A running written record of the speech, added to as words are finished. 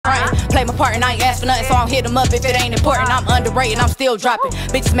play my part and I ain't ask for nothing, so I don't hit them up if it ain't important. I'm underrated, I'm still dropping.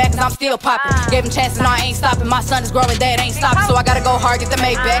 Bitches mad cause I'm still popping. Gave them chances, no, I ain't stopping. My son is growing, that ain't stopping. So I gotta go hard, get the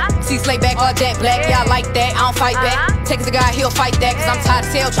Maybach. See slay back, all jet black, yeah, I like that. I don't fight back. Take it to God, he'll fight that. Cause I'm tired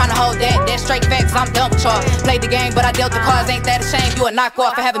of hell trying to hold that. That's straight facts, I'm dumb with y'all. Played the game, but I dealt the cards. Ain't that a shame? You a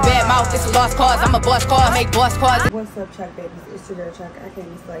knockoff for having bad mouth. It's a lost cause. I'm a boss call, I make boss calls. What's up, ChocoBaes? It's your girl Choc. I came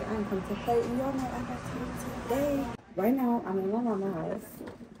to say I'm coming to play, and y'all know I got to today. Right now, I'm in my mama's house.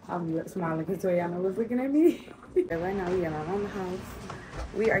 I'm smiling because Toyana was looking at me. Right now, we are in my mama's house.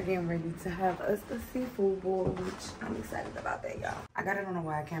 We are getting ready to have us a seafood boil, which I'm excited about that, y'all. I got it on a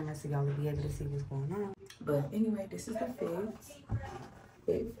wide camera so y'all will be able to see what's going on. But anyway, this is the fit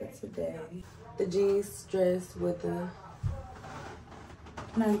for today. The jeans dress with the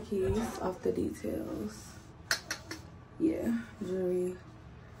Nikes off the details. Yeah, jewelry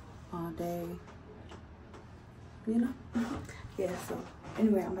all day. You know? Yeah, so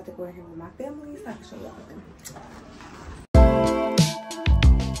anyway, I'm about to go in here with my family so I can show y'all them.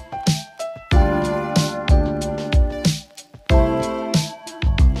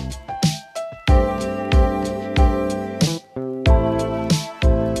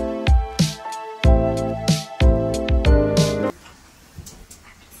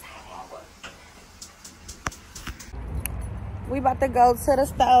 We about to go to the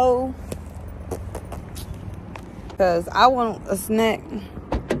stove because I want a snack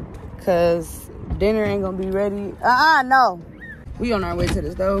because dinner ain't gonna be ready. No. We on our way to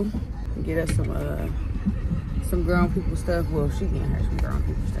the stove and get us some grown people stuff. Well, she getting her some grown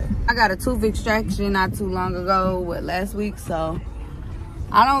people stuff. I got a tooth extraction not too long ago, last week, so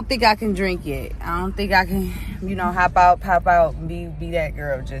I don't think I can drink yet. I don't think I can, you know, hop out, pop out, and be that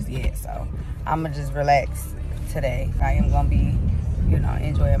girl just yet. So I'm gonna just relax today. I am gonna be, you know,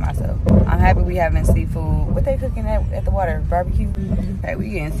 enjoying myself. I'm happy we having seafood. What they cooking at the water? Barbecue? Hey, we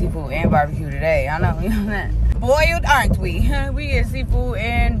getting seafood and barbecue today. I know, you know that. Boiled, aren't we? We get seafood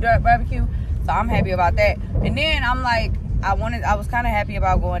and barbecue. So I'm happy about that. And then I'm like, I was kind of happy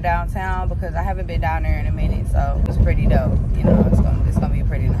about going downtown because I haven't been down there in a minute. So it's pretty dope. You know, it's gonna be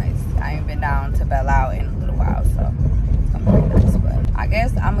pretty nice. I ain't been down to Belle Isle in a little while, so it's gonna be pretty nice. But I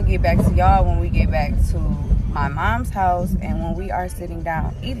guess I'm gonna get back to y'all when we get back to my mom's house and when we are sitting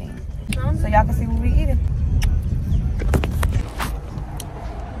down eating, so y'all can see what we eating.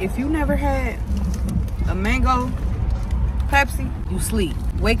 If you never had a mango Pepsi, you sleep.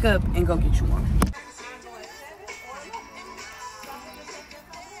 Wake up and go get you one.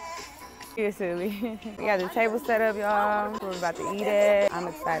 You're silly. We got the table set up, y'all. We're about to eat it. I'm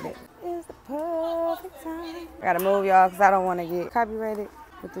excited. It's the perfect time. I gotta move, y'all, because I don't want to get copyrighted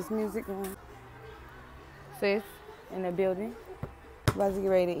with this music going. Sis in the building. About to get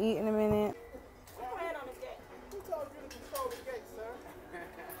ready to eat in a minute.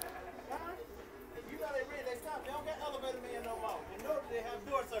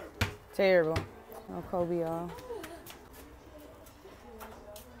 Terrible. No Kobe, y'all.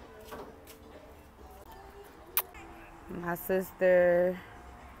 My sister,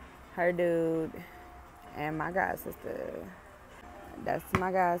 her dude, and my god sister. That's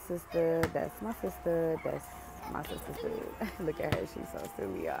my god sister. That's my sister. That's my sister's dude. Look at her. She's so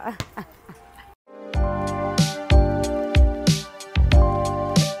silly, y'all.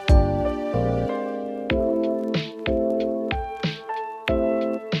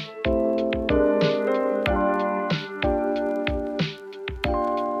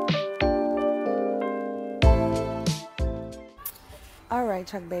 Alright,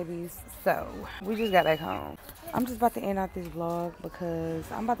 ChocoBaes, so we just got back home. I'm just about to end out this vlog because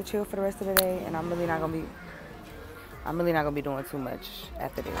I'm about to chill for the rest of the day and I'm really not gonna be doing too much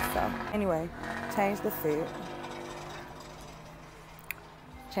after this. So anyway, change the fit,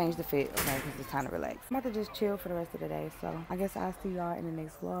 okay, because it's time to relax. I'm about to just chill for the rest of the day, so I guess I'll see y'all in the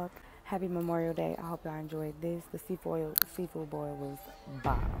next vlog. Happy Memorial Day. I hope y'all enjoyed this. The seafood boil was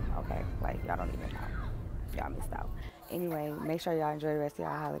bomb, okay? Like, y'all don't even know. Y'all missed out. Anyway, make sure y'all enjoy the rest of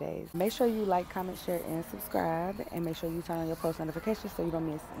y'all holidays. Make sure you like, comment, share, and subscribe. And make sure you turn on your post notifications so you don't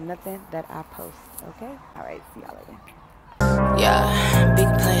miss nothing that I post, okay? All right, see y'all later. Yeah, big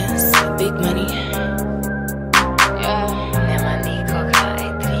plans, big money. Yeah, and my need coca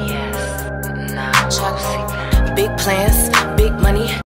ATS. Nah, big plans,